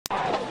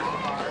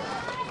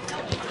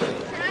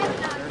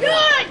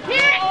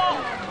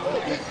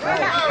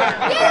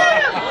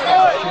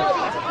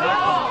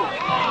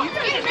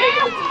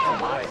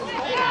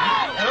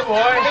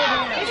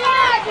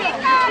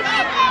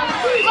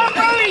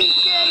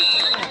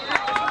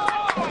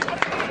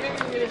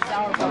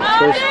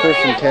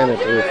First and 10 at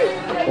their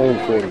own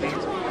 40.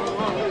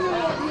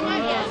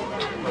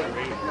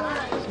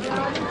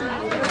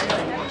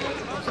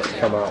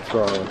 Come out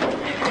throwing.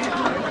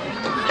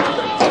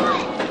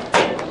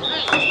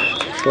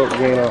 Short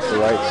gain off the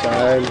right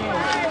side.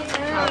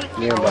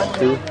 Near by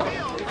 2.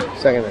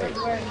 Second base.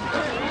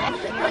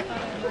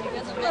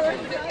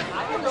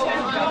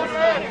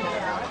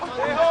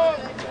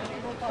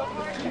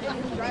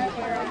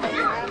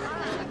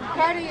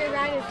 Part of your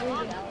right is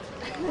leaving.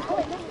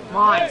 Come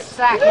on,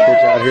 sack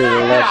Pitch out here to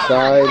the left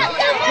side.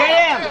 Get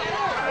him!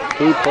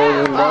 Keep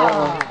holding him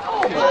down.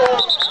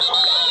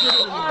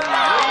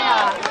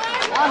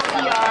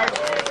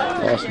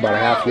 Lost about a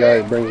half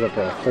yard. Brings up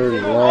a 30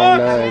 long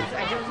 9.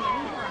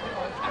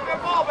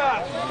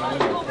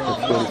 For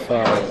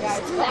 45.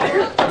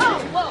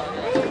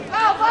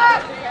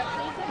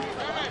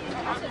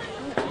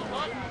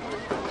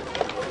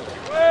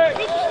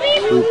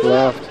 Swoop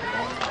left.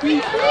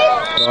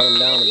 Brought him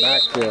down the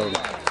backfield.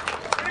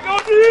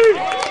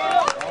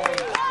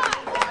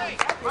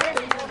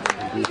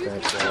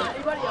 Defense there.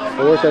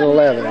 4th and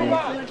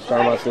 11.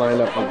 Starmont's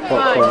lined up in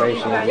punt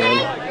formation again.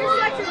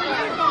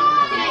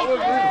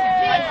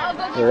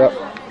 They're up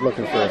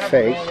looking for a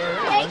fake.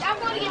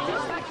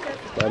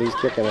 But he's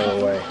kicking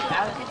it away.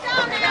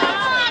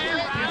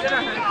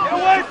 Get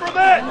away from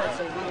it!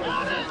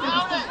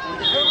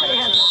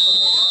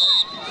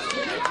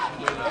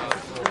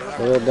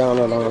 So they're down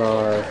on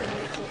our,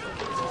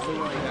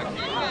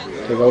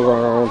 take over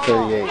on our own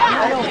 38.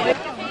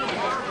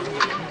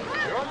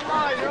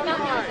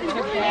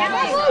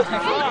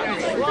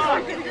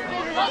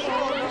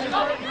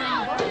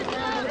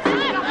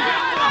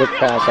 Quick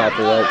pass out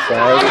the right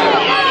side.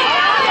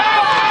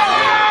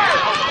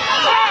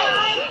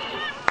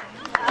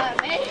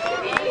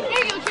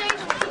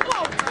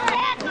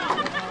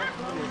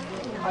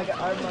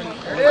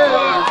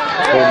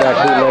 Pull back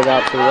bootleg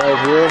out to the right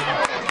here.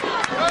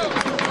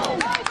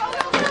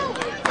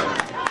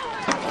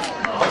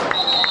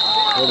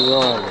 What's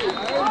wrong?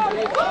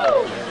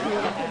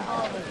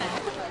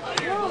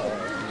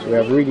 So we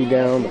have Reedy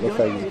down, but looks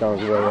like he's on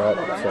his way up.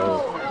 So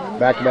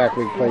back-to-back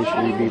big plays for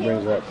EB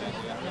brings up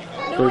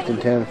 1st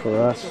and 10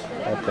 for us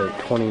at the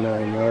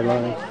 29-yard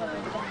line.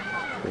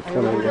 The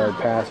 20-yard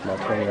pass, about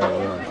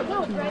 20-yard run.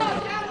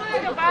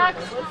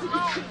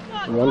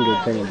 One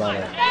good thing about a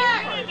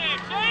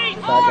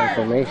shotgun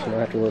formation, you don't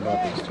have to worry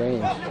about the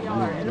exchange.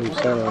 New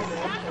center.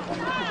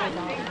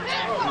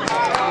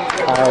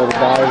 Kyle the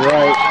guy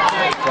right.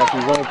 Looks like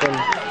he's open.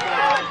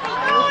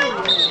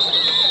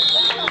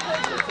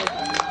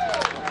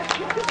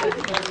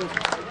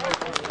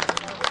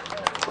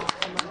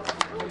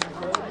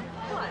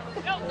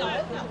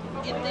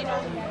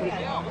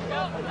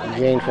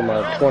 Gain from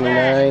our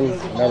 29,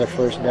 another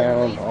first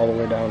down, all the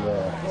way down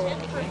to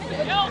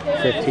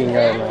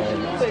 15-yard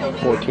line,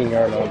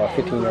 14-yard line, about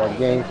 15-yard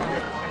gain.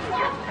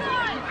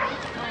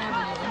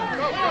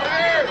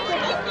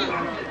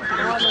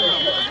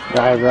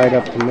 Dive right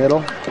up the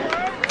middle.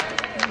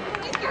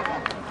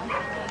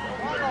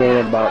 Gain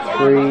of about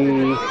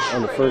 3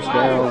 on the first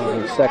down,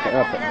 and second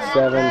up at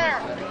 7,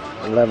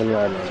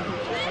 11-yard line.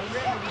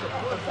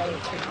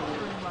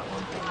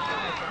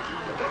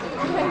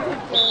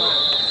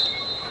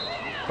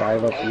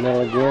 Dive up the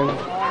middle again.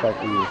 Looks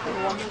like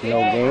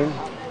no gain.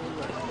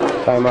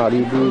 Timeout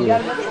EB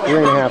with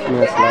 3.5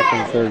 minutes left in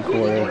the third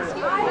quarter.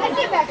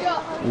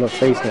 We're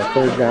facing a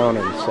 3rd down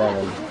and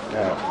 7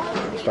 at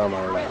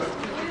Starmont left.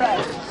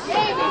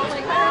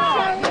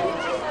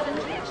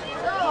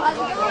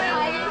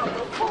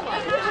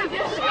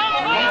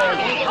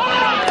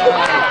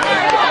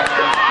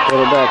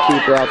 Quarterback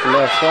keeper out the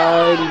left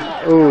side.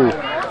 Ooh.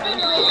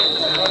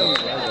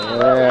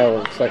 Yeah,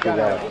 looks like we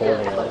got a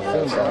holding on the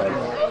left side.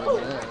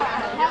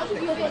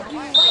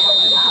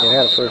 They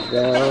had a first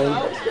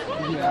down.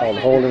 Called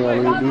holding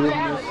on EB.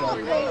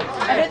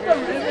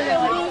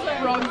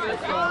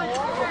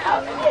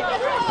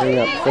 Bring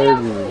up 3rd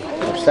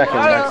and or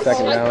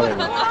second down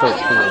and 13.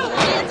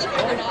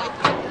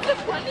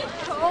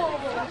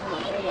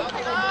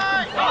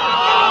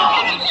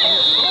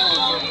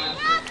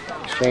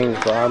 Exchange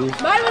problems.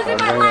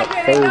 Bring up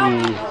 3rd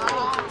and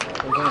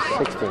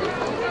 16.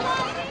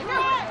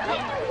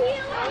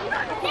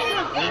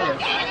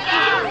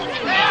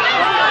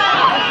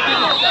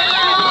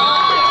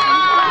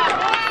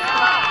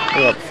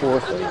 We're up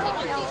 4th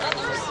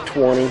and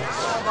 20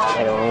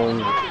 at our own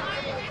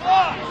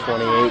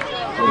 28.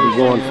 We'll be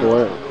going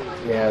for it.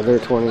 Yeah, they're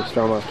 20,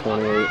 Starmont's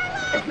 28.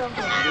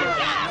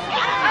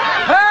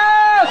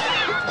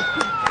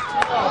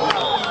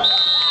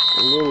 A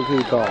little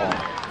too tall.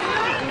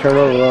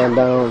 Turnover on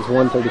downs,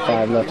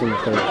 1:35 left in the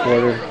third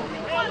quarter.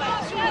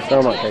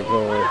 Starmont takes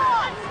over.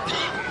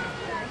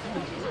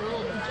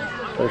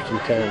 1st and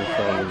 10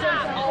 from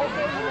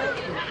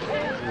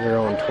Your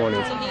own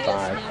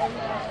 25.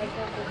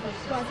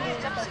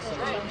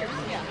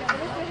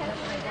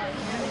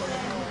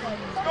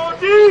 Go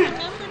deep!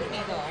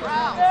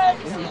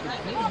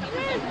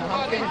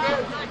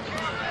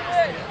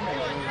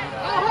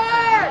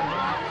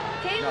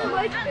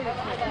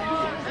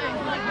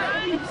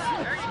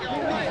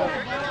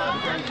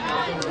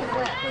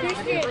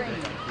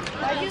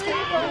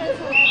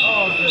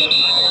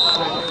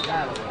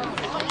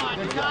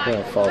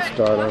 Yeah, false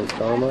start on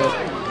Starmont.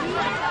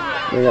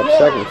 Bring up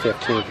second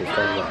 15 for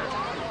Starmont.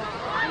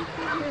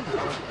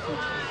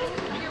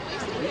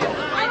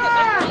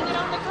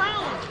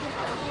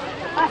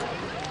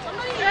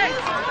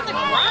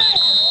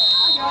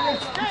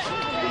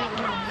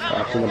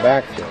 Back in the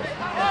backfield.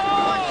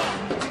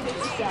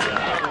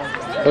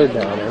 Third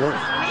down, isn't it?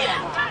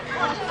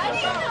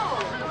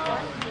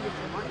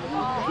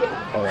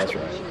 Oh, that's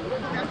right.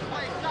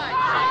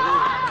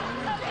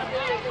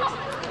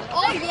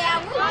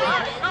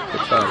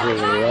 Good shot here to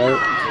the right.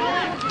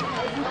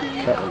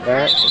 Cutting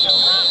back.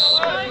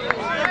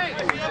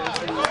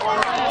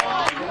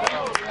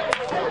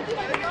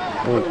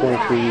 Only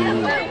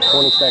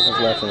 20 seconds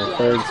left in the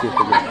third. See if we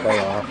get a play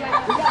off.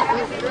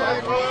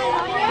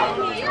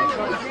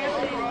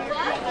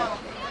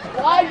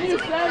 Why'd you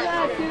say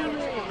that to me?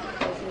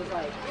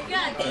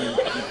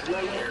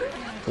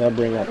 They'll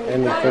bring up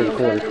end of the third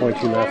quarter,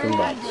 22-0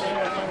 Bucks.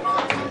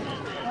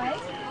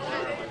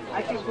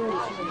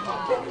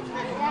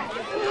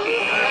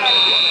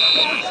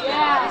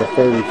 The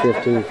 3rd and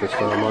 15 for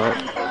Starmont.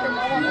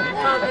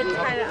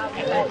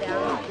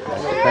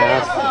 Back to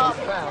pass.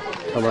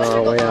 Coming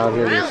our way out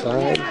here to the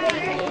side.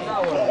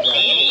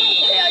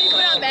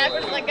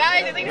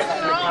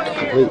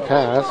 Complete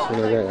pass, and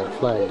they're going to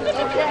flag.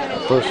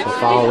 First and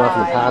foul,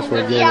 roughing the pass.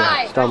 We're getting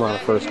Starmont a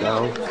first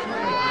down.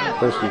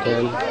 1st and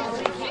 10.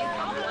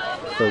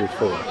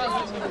 34.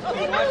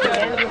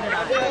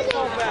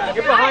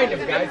 Get behind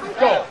him, guys. Let's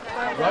go.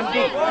 Run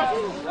deep.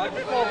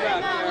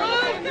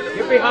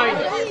 Get behind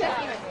him.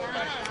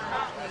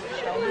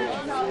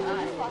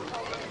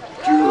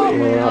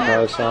 Going out the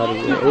other side of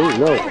the... Ooh,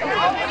 no.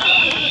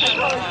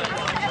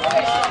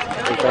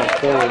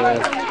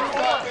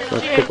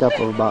 Let's pick up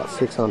of about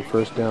 6 on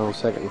first down,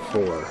 2nd and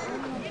 4.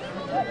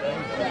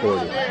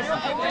 40.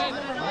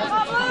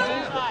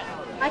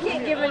 I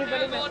can't give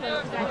anybody my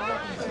phone.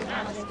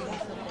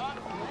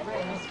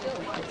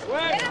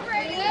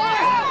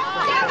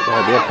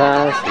 Might be a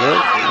pass.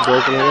 Nope.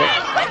 Breaking it.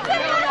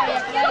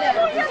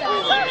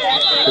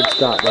 Good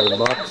stop by the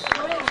Bucks.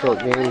 Short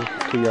game,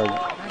 2 yards.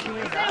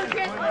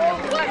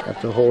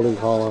 After holding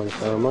call on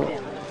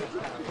Starmont.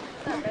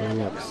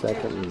 Bring up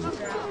 2nd and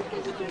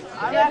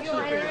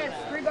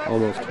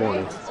almost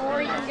 20.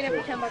 Or you can get it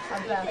for $10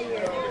 a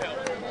year.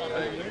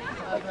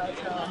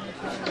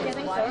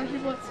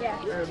 Yeah.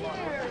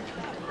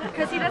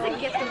 Because he doesn't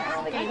get the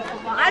game of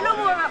football. I know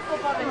more about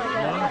football than he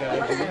does.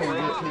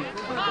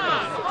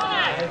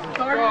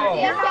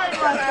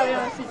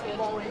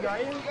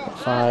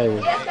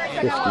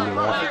 5:50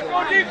 left.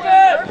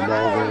 The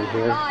ball game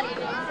here.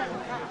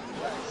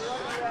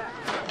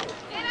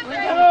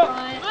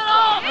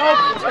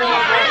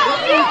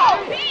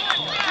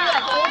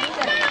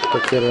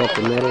 Quick hitter up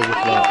the middle, just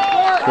about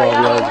 12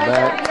 yards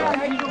back.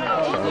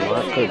 So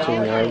last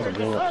 13 yards of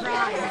bring up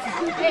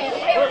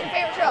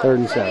 3rd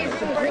and 7.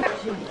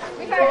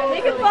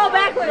 They can fall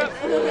backwards.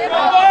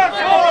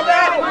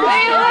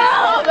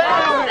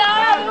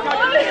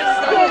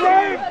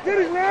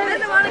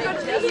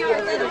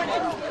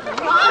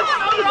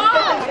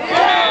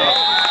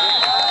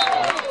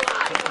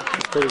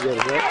 Pretty good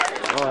hit.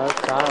 Oh, that's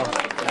Kyle.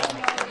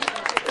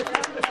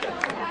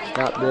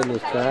 Stop dead in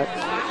his tracks.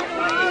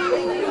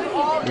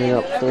 Bring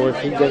up 4th.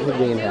 He doesn't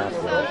gain half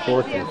now.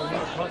 4th and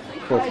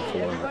 4.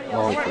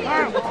 Long 4.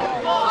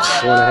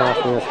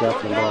 1.5 minutes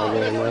left in the ball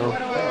game now.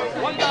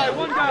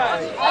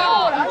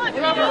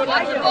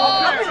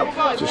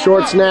 It's a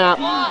short snap.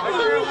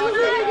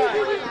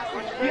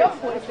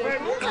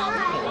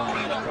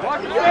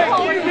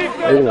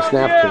 They're going to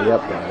snap to the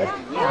up guy.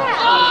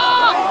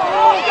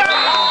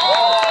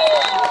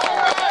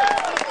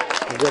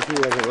 I guess he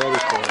wasn't ready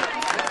for it.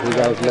 You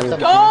guys know.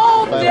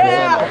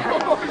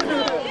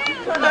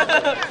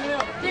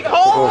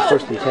 Go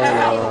 1st and 10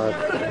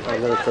 on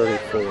their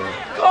 34. You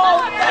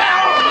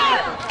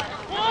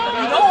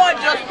don't want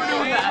just for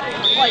doing that.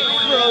 Like,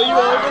 throw you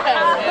over that.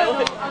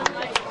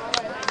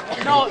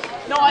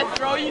 No, I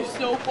throw you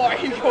so far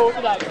you go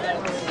over that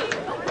fence.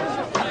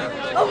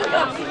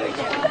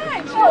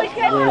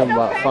 We're in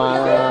about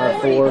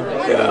 5, 4,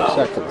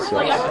 2nd, 6.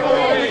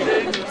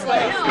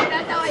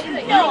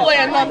 You'll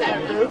land on that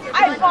roof. I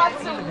bought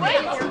some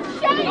weights.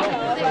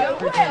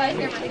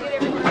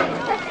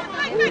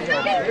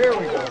 Here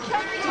we go.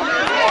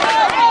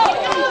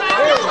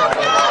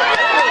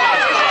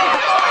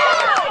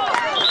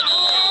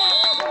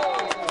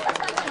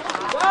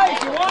 Guys,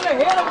 you want to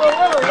hit him a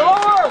little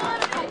lower?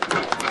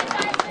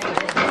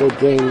 Good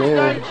game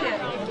there.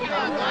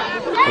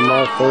 From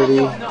our 30,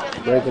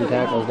 breaking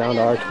tackles down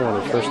to our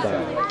 20, first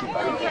down.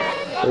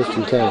 1st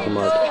and 10 from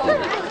our 20.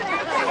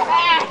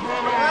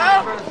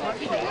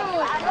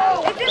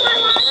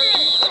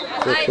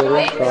 Quick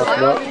hitter, cross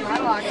butt.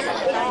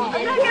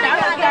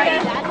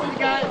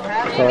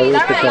 Carter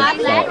picked up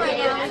about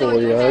 4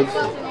 yards.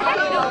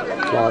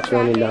 Clock's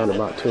running down to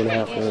about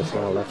 2.5 minutes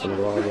now left in the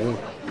ball game.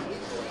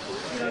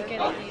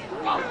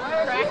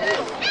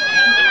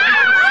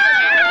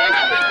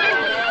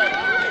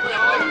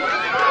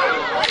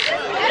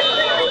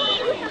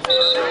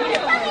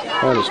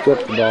 Trying to strip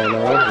the ball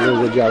now. Doing a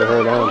good job of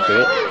holding on to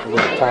it. We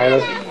got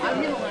Tyler.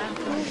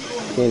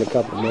 Gained a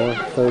couple more.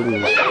 Third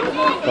and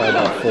probably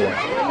about 4.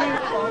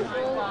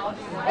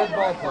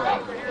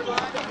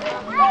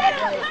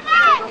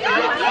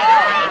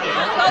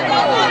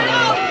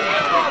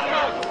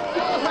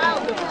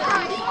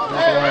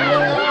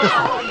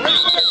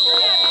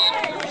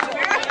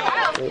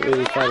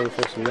 Really fighting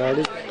for some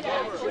yardage.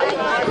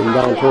 Getting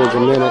down towards a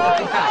minute.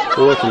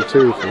 4th and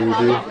 2 for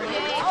UD.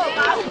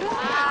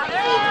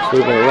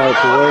 Sweeping it right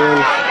to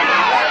Williams.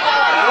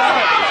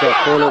 It's that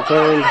corner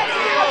turn.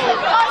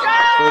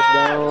 First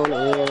down,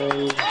 and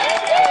we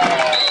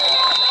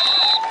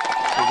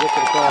get to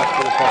the cross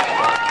for the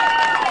touchdown.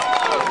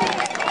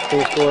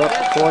 Team score up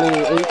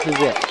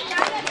 28-0.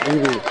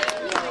 UD.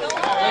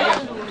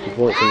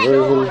 2-point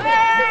conversion.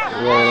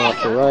 Rolling off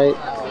the right.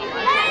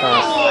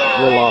 Pass a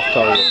little off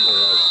target.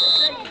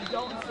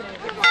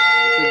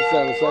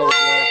 57 seconds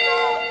left.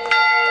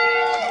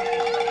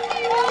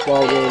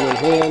 Ball game in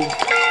hand.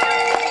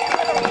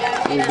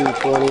 UD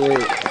 28.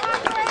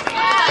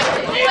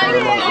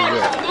 Starmont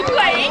 0.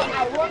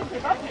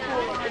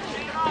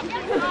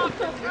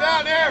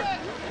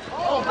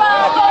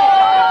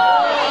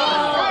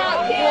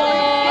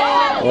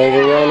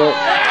 Overrun it.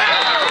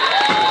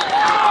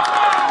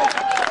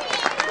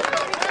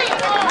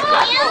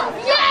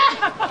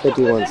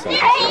 51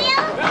 seconds left.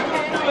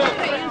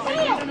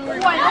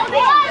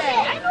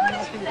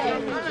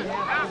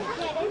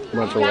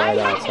 Bunch of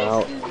wideouts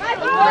out.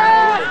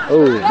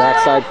 Oh,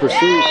 backside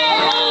pursuit.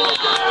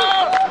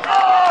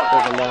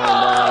 Taken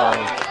down.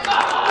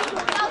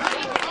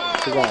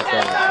 Who got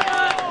that?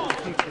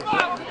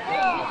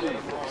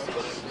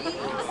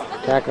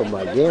 Tackled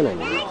by Gannon.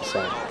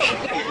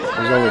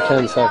 There's only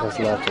 10 seconds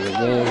left in the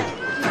game.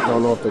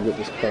 Don't know if they'll get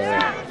this play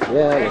out.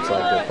 Yeah, it looks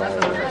like they're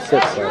probably out. 6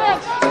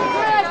 seconds.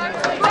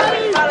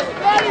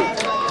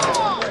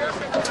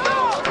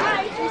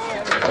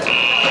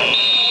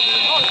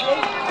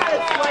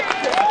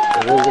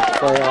 We'll get the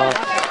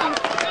playoffs.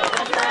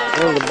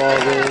 Win the ball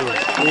game.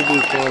 UD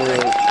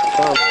 28.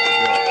 Starmont 0.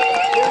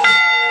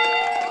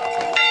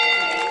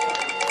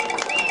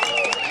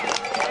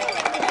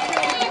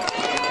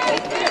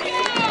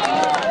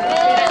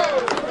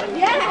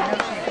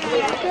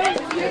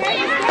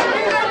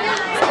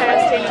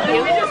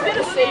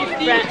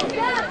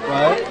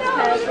 What?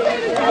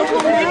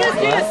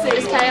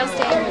 Is Kyle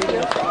staying with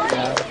you?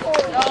 Yeah.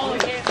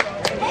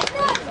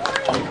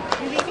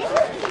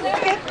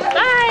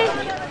 Bye.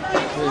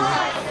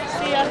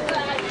 See ya.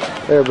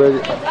 There,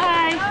 Bridget.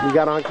 Bye. You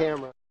got on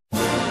camera.